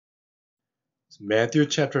Matthew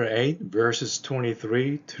chapter 8, verses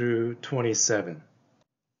 23 through 27.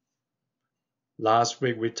 Last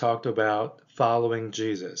week we talked about following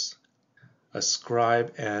Jesus. A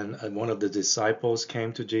scribe and one of the disciples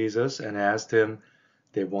came to Jesus and asked him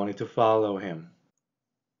they wanted to follow him.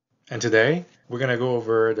 And today we're going to go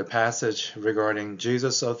over the passage regarding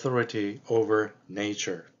Jesus' authority over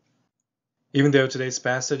nature. Even though today's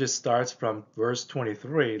passage starts from verse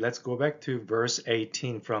 23, let's go back to verse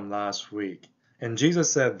 18 from last week. And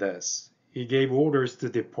Jesus said this, He gave orders to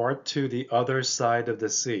depart to the other side of the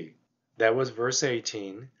sea. That was verse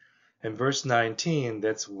 18. And verse 19,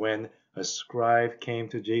 that's when a scribe came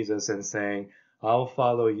to Jesus and saying, I'll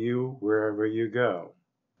follow you wherever you go.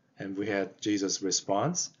 And we had Jesus'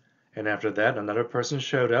 response. And after that, another person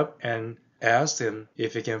showed up and asked him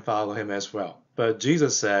if he can follow him as well. But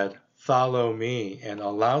Jesus said, Follow me and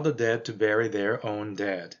allow the dead to bury their own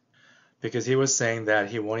dead. Because he was saying that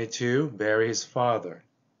he wanted to bury his father.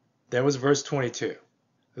 That was verse 22.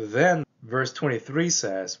 Then verse 23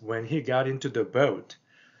 says, when he got into the boat,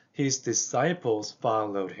 his disciples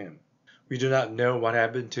followed him. We do not know what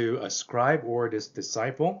happened to a scribe or this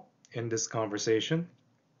disciple in this conversation.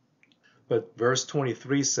 But verse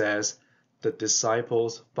 23 says, the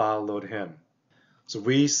disciples followed him. So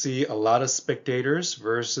we see a lot of spectators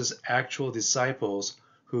versus actual disciples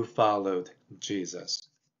who followed Jesus.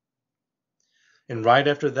 And right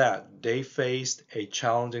after that, they faced a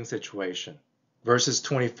challenging situation. Verses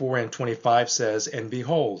 24 and 25 says, And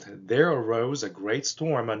behold, there arose a great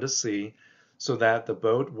storm on the sea, so that the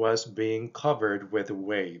boat was being covered with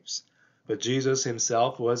waves. But Jesus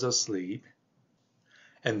himself was asleep.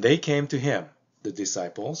 And they came to him, the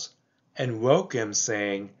disciples, and woke him,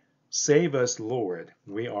 saying, Save us, Lord,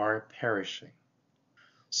 we are perishing.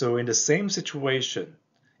 So in the same situation,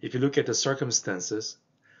 if you look at the circumstances,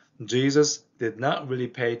 Jesus did not really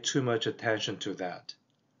pay too much attention to that,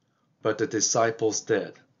 but the disciples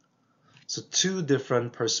did. So two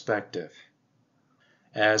different perspectives.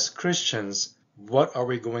 As Christians, what are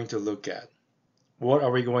we going to look at? What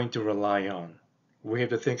are we going to rely on? We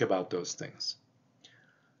have to think about those things.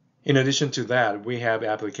 In addition to that, we have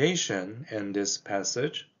application in this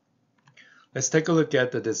passage. Let's take a look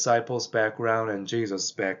at the disciples' background and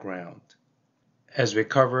Jesus' background. As we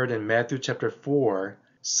covered in Matthew chapter 4,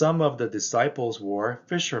 some of the disciples were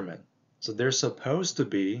fishermen. So they're supposed to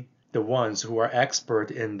be the ones who are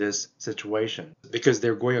expert in this situation because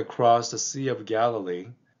they're going across the Sea of Galilee.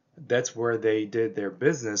 That's where they did their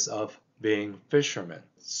business of being fishermen.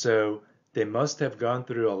 So they must have gone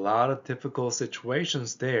through a lot of difficult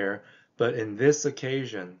situations there, but in this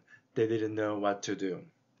occasion, they didn't know what to do.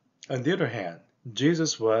 On the other hand,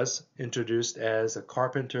 Jesus was introduced as a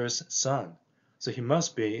carpenter's son, so he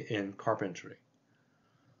must be in carpentry.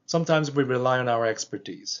 Sometimes we rely on our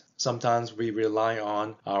expertise. Sometimes we rely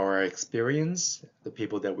on our experience, the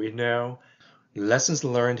people that we know. Lessons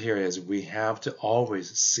learned here is we have to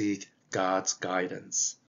always seek God's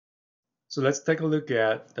guidance. So let's take a look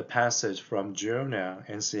at the passage from Jonah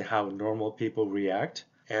and see how normal people react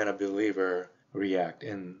and a believer react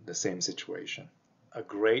in the same situation. A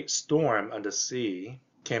great storm on the sea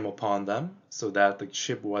came upon them so that the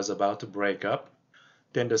ship was about to break up.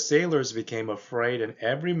 Then the sailors became afraid, and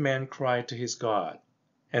every man cried to his God.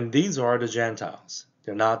 And these are the Gentiles.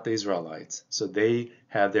 They're not the Israelites. So they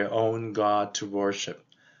had their own God to worship.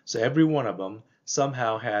 So every one of them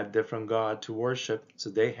somehow had different God to worship. So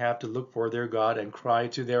they have to look for their God and cry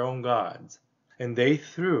to their own gods. And they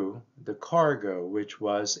threw the cargo which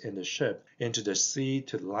was in the ship into the sea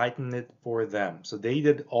to lighten it for them. So they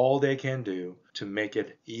did all they can do to make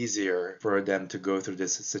it easier for them to go through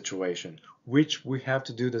this situation, which we have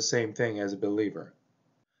to do the same thing as a believer.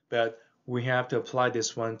 But we have to apply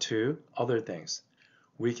this one to other things.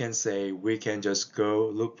 We can say we can just go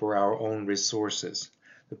look for our own resources,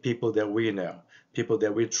 the people that we know, people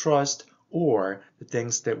that we trust, or the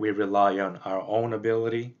things that we rely on, our own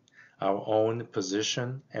ability, our own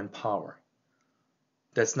position and power.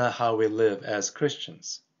 That's not how we live as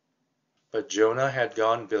Christians. But Jonah had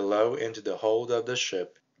gone below into the hold of the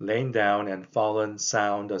ship, lain down and fallen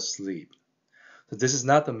sound asleep. So this is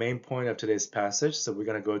not the main point of today's passage, so we're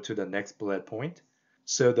going to go to the next bullet point.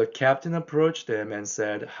 So the captain approached him and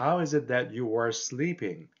said, How is it that you are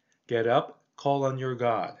sleeping? Get up, call on your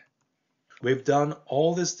God. We've done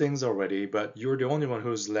all these things already, but you're the only one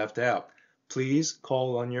who's left out. Please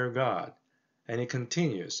call on your God. And it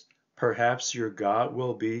continues, Perhaps your God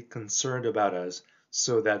will be concerned about us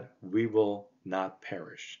so that we will not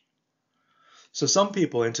perish. So some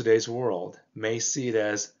people in today's world may see it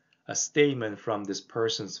as a statement from this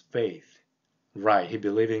person's faith. Right, he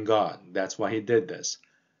believed in God. That's why he did this.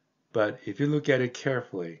 But if you look at it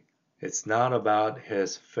carefully, it's not about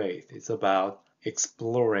his faith. It's about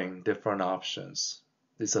exploring different options.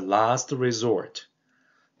 It's a last resort.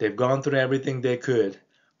 They've gone through everything they could,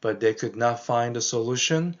 but they could not find a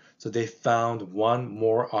solution, so they found one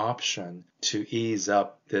more option to ease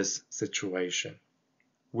up this situation.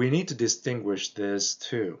 We need to distinguish this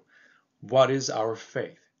too. What is our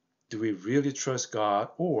faith? Do we really trust God,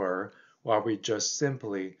 or are we just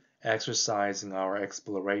simply exercising our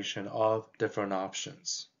exploration of different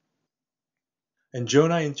options? And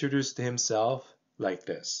Jonah introduced himself like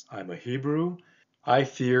this: I'm a Hebrew. I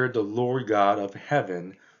fear the Lord God of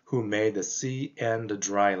heaven, who made the sea and the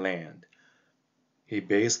dry land. He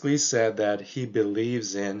basically said that he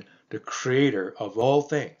believes in the creator of all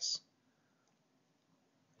things.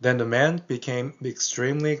 Then the men became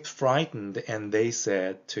extremely frightened, and they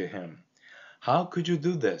said to him, How could you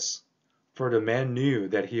do this? For the men knew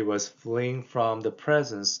that he was fleeing from the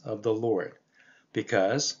presence of the Lord,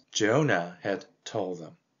 because Jonah had told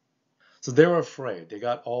them. So they were afraid. They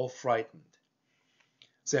got all frightened.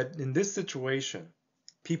 So in this situation,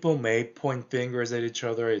 people may point fingers at each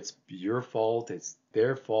other. It's your fault. It's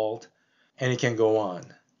their fault. And it can go on.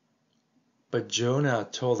 But Jonah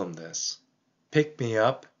told them this: Pick me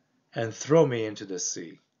up and throw me into the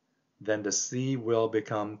sea. Then the sea will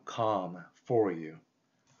become calm for you.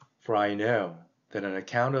 For I know that on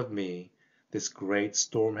account of me, this great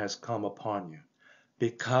storm has come upon you.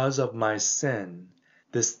 Because of my sin,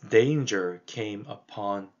 this danger came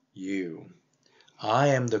upon you. I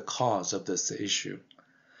am the cause of this issue.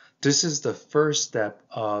 This is the first step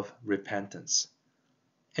of repentance.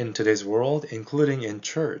 In today's world, including in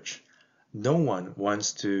church, no one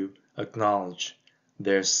wants to acknowledge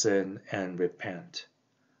their sin and repent.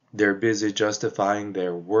 They're busy justifying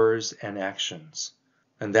their words and actions.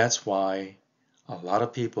 And that's why a lot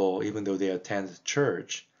of people, even though they attend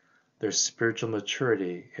church, their spiritual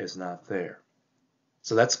maturity is not there.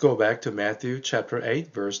 So let's go back to Matthew chapter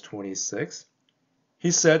 8, verse 26. He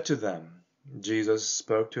said to them, Jesus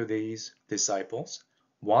spoke to these disciples,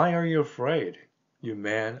 Why are you afraid, you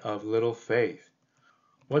men of little faith?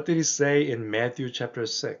 What did he say in Matthew chapter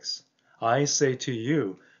 6? I say to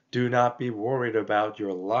you, do not be worried about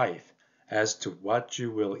your life as to what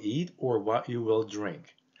you will eat or what you will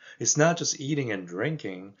drink. It's not just eating and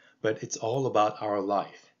drinking, but it's all about our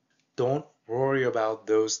life. Don't worry about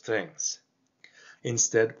those things.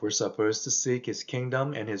 Instead, we're supposed to seek his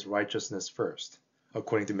kingdom and his righteousness first,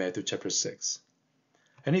 according to Matthew chapter 6.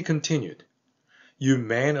 And he continued, You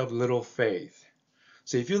man of little faith.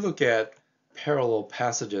 So if you look at parallel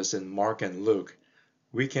passages in Mark and Luke,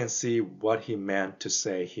 we can see what he meant to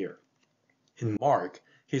say here. In Mark,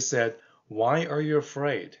 he said, Why are you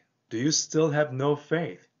afraid? Do you still have no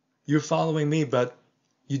faith? You're following me, but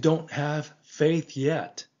you don't have faith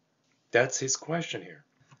yet. That's his question here.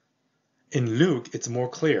 In Luke, it's more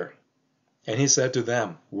clear. And he said to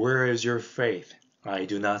them, Where is your faith? I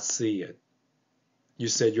do not see it. You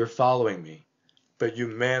said you're following me, but you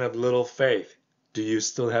man of little faith, do you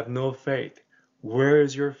still have no faith? Where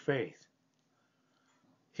is your faith?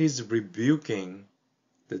 He's rebuking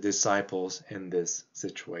the disciples in this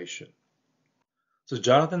situation. So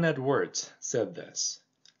Jonathan Edwards said this: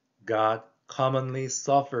 God commonly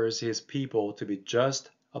suffers his people to be just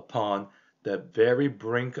upon the very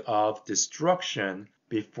brink of destruction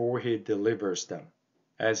before he delivers them.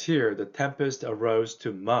 As here, the tempest arose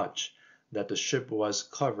too much that the ship was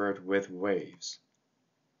covered with waves.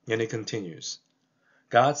 And he continues,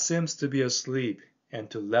 God seems to be asleep and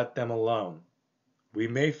to let them alone. We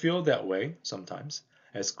may feel that way sometimes,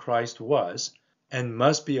 as Christ was, and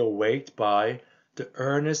must be awaked by the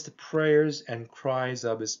earnest prayers and cries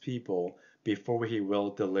of his people before he will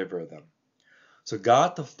deliver them. So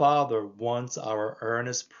God the Father wants our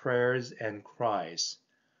earnest prayers and cries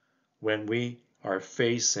when we are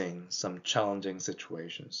facing some challenging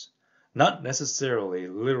situations. Not necessarily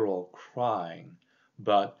literal crying,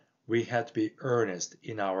 but we have to be earnest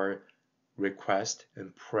in our request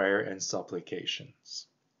and prayer and supplications.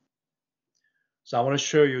 So I want to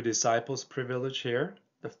show you disciples' privilege here.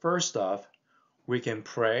 The first off, we can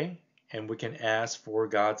pray and we can ask for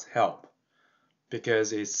God's help,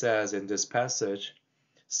 because it says in this passage,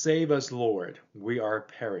 Save us, Lord, we are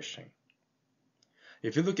perishing.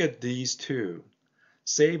 If you look at these two,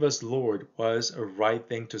 Save us, Lord was a right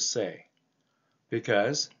thing to say,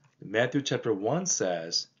 because Matthew chapter 1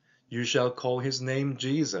 says, You shall call his name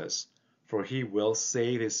Jesus, for he will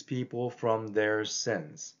save his people from their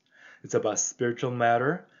sins. It's about spiritual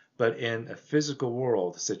matter, but in a physical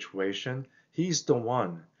world situation, he's the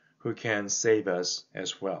one who can save us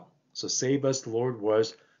as well. So save us, Lord,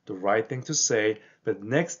 was the right thing to say, But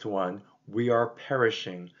next one, we are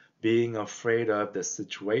perishing, being afraid of the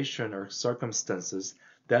situation or circumstances.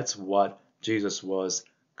 That's what Jesus was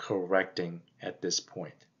correcting at this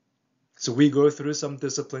point. So we go through some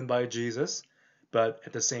discipline by Jesus, but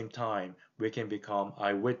at the same time, we can become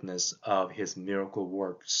eyewitness of his miracle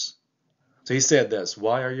works. So he said this,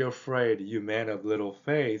 "Why are you afraid, you man of little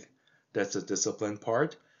faith?" That's the discipline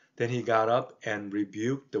part. Then he got up and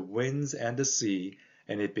rebuked the winds and the sea,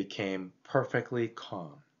 and it became perfectly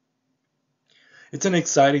calm. It's an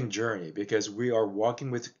exciting journey because we are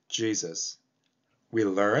walking with Jesus. We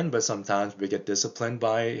learn, but sometimes we get disciplined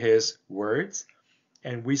by his words,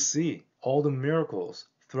 and we see all the miracles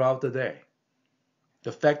throughout the day.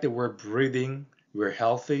 The fact that we're breathing, we're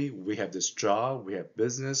healthy, we have this job, we have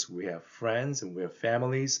business, we have friends, and we have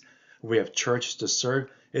families, we have church to serve.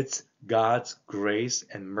 It's God's grace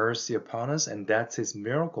and mercy upon us, and that's his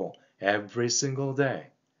miracle every single day.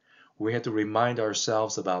 We have to remind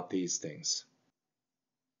ourselves about these things.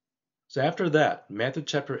 So after that, Matthew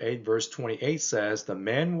chapter 8 verse 28 says, "The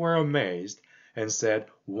men were amazed and said,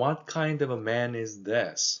 'What kind of a man is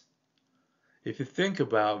this?'" If you think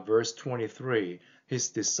about verse 23, his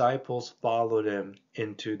disciples followed him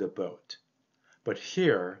into the boat. But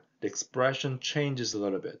here, the expression changes a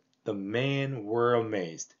little bit. The men were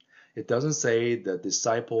amazed. It doesn't say the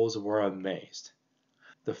disciples were amazed.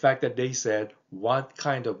 The fact that they said, "What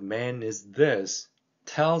kind of man is this?"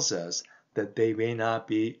 tells us that they may not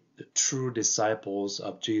be the true disciples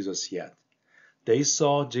of Jesus yet. They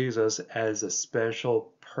saw Jesus as a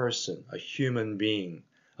special person, a human being,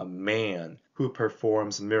 a man who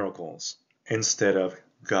performs miracles instead of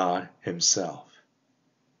God himself.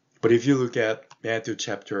 But if you look at Matthew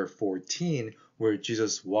chapter 14, where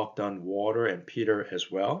Jesus walked on water and Peter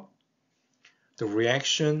as well, the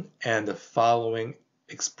reaction and the following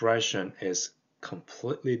expression is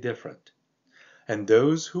completely different. And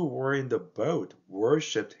those who were in the boat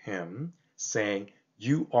worshipped him, saying,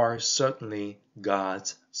 "You are certainly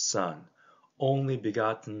God's Son, only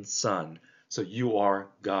begotten Son, so you are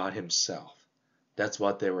God himself." That's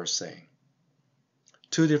what they were saying.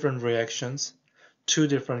 Two different reactions, two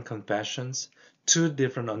different confessions, two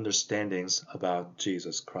different understandings about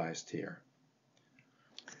Jesus Christ here.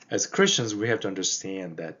 As Christians, we have to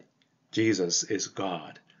understand that Jesus is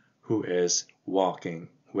God who is walking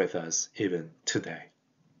with us even today.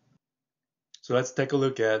 So let's take a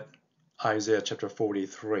look at Isaiah chapter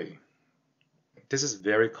 43. This is a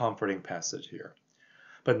very comforting passage here.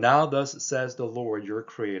 "But now thus says the Lord your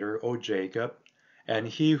Creator, O Jacob, and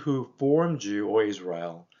he who formed you, O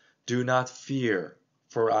Israel, do not fear,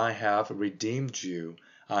 for I have redeemed you.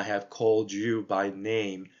 I have called you by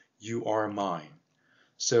name. You are mine."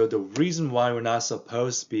 So the reason why we're not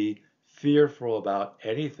supposed to be fearful about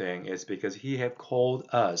anything is because he have called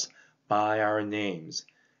us by our names.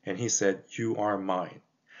 And he said, "You are mine."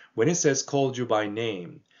 When it says called you by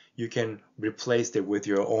name, you can replace it with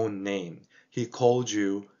your own name. He called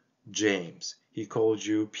you James. He called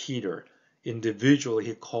you Peter. Individually,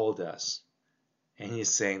 he called us. And he's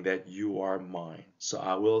saying that you are mine. So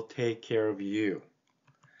I will take care of you.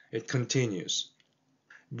 It continues.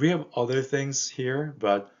 We have other things here,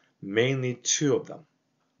 but mainly two of them.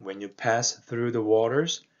 When you pass through the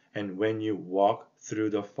waters and when you walk through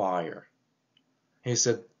the fire. He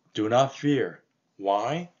said, "Do not fear."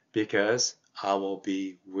 Why? Because I will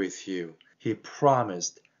be with you. He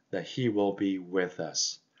promised that he will be with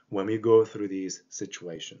us when we go through these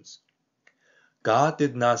situations. God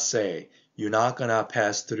did not say, "You're not going to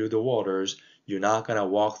pass through the waters, you're not going to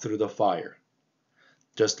walk through the fire."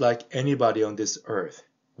 Just like anybody on this earth,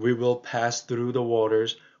 we will pass through the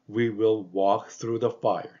waters, we will walk through the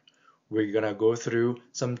fire. We're going to go through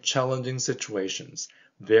some challenging situations,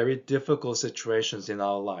 very difficult situations in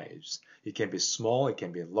our lives. It can be small, it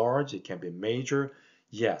can be large, it can be major.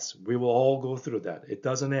 Yes, we will all go through that. It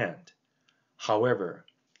doesn't end. However,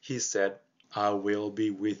 he said, "I will be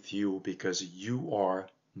with you because you are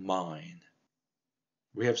mine."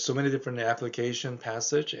 We have so many different application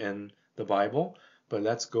passages in the Bible, but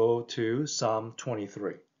let's go to Psalm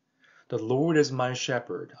 23. "The Lord is my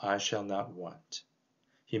shepherd, I shall not want.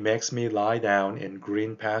 He makes me lie down in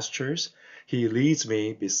green pastures. He leads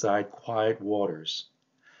me beside quiet waters.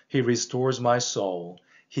 He restores my soul.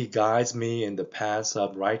 He guides me in the paths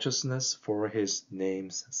of righteousness for his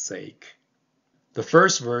name's sake." The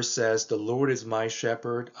first verse says, "The Lord is my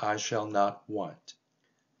shepherd, I shall not want."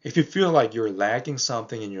 If you feel like you're lacking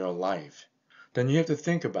something in your life, then you have to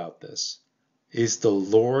think about this. Is the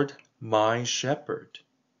Lord my shepherd?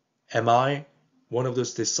 Am I one of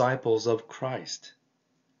those disciples of Christ?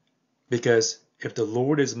 Because if the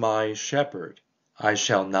Lord is my shepherd, I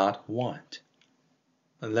shall not want.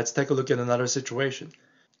 And let's take a look at another situation.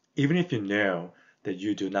 Even if you know that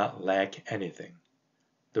you do not lack anything,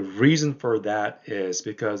 the reason for that is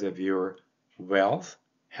because of your wealth,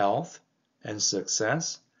 health, and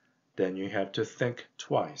success, then you have to think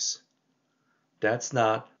twice. That's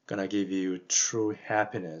not going to give you true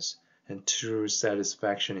happiness and true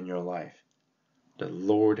satisfaction in your life. The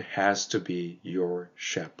Lord has to be your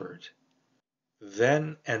shepherd.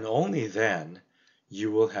 Then and only then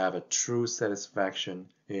you will have a true satisfaction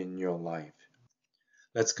in your life.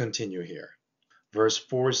 Let's continue here. Verse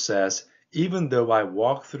 4 says, "Even though I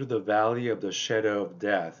walk through the valley of the shadow of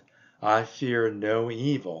death, I fear no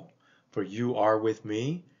evil, for you are with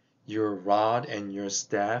me, your rod and your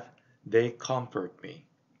staff, they comfort me.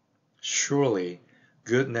 Surely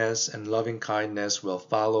goodness and loving kindness will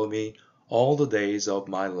follow me all the days of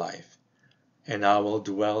my life, and I will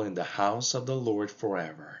dwell in the house of the Lord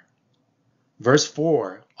forever." Verse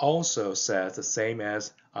 4 also says the same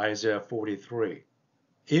as Isaiah 43.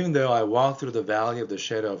 "Even though I walk through the valley of the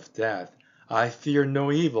shadow of death, I fear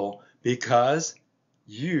no evil, because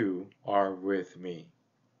you are with me."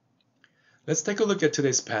 Let's take a look at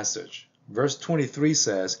today's passage. Verse 23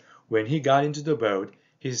 says, "When he got into the boat,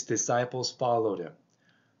 his disciples followed him."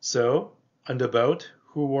 So, on the boat,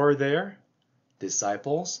 who were there?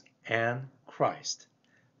 Disciples and Christ.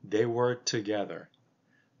 They were together.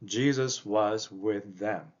 Jesus was with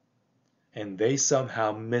them. And they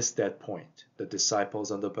somehow missed that point, the disciples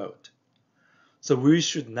on the boat. So we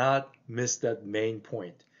should not miss that main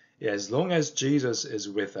point. As long as Jesus is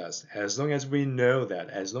with us, as long as we know that,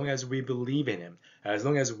 as long as we believe in him, as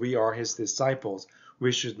long as we are his disciples,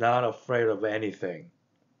 we should not be afraid of anything.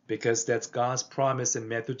 Because that's God's promise in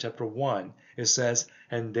Matthew chapter 1. It says,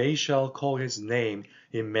 "And they shall call his name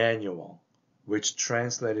Immanuel," which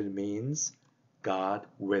translated means God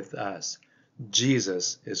with us.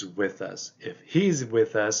 Jesus is with us. If he is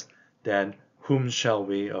with us, then whom shall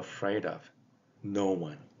we be afraid of? No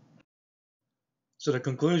one. So the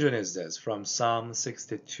conclusion is this from Psalm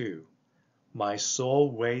 62. "My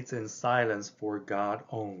soul waits in silence for God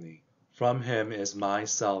only. From him is my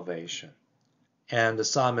salvation." And the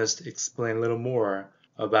psalmist explained a little more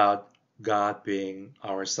about God being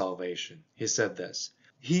our salvation. He said this,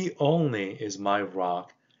 "He only is my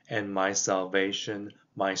rock and my salvation,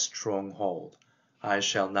 my stronghold. I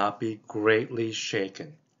shall not be greatly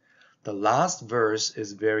shaken." The last verse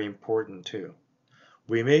is very important too.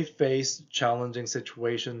 We may face challenging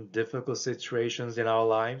situations, difficult situations in our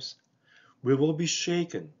lives. We will be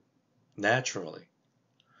shaken, naturally.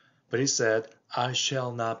 But he said, "I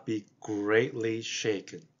shall not be greatly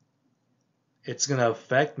shaken." It's going to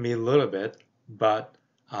affect me a little bit, but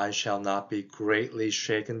I shall not be greatly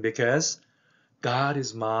shaken because God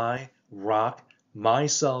is my rock, my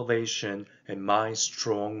salvation, and my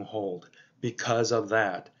stronghold. Because of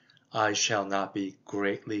that, I shall not be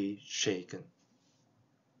greatly shaken.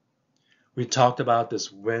 We talked about this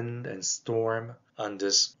wind and storm on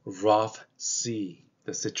this rough sea,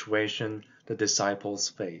 the situation the disciples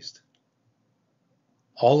faced.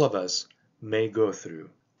 All of us may go through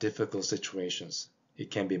difficult situations. It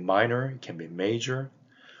can be minor, it can be major.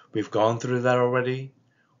 We've gone through that already.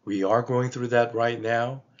 We are going through that right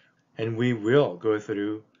now, and we will go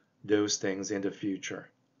through those things in the future.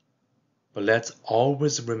 But let's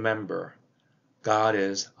always remember, God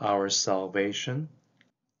is our salvation.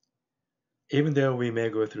 Even though we may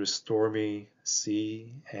go through stormy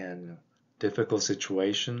sea and difficult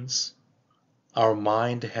situations, our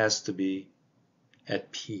mind has to be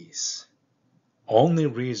at peace. Only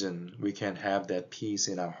reason we can have that peace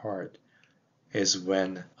in our heart is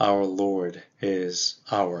when our Lord is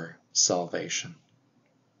our salvation.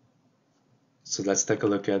 So let's take a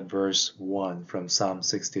look at verse 1 from Psalm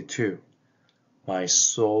 62. "My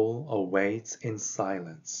soul awaits in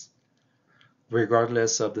silence."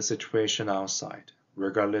 Regardless of the situation outside,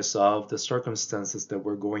 regardless of the circumstances that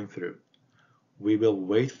we're going through, we will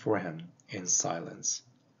wait for him in silence.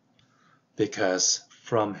 Because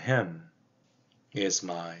from him is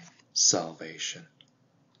my salvation.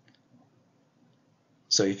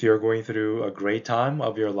 So if you're going through a great time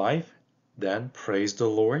of your life, then praise the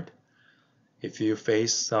Lord. If you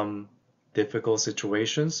face some difficult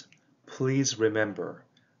situations, please remember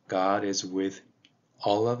God is with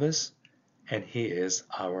all of us and he is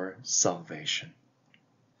our salvation.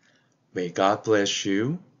 May God bless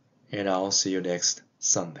you, and I'll see you next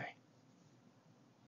Sunday.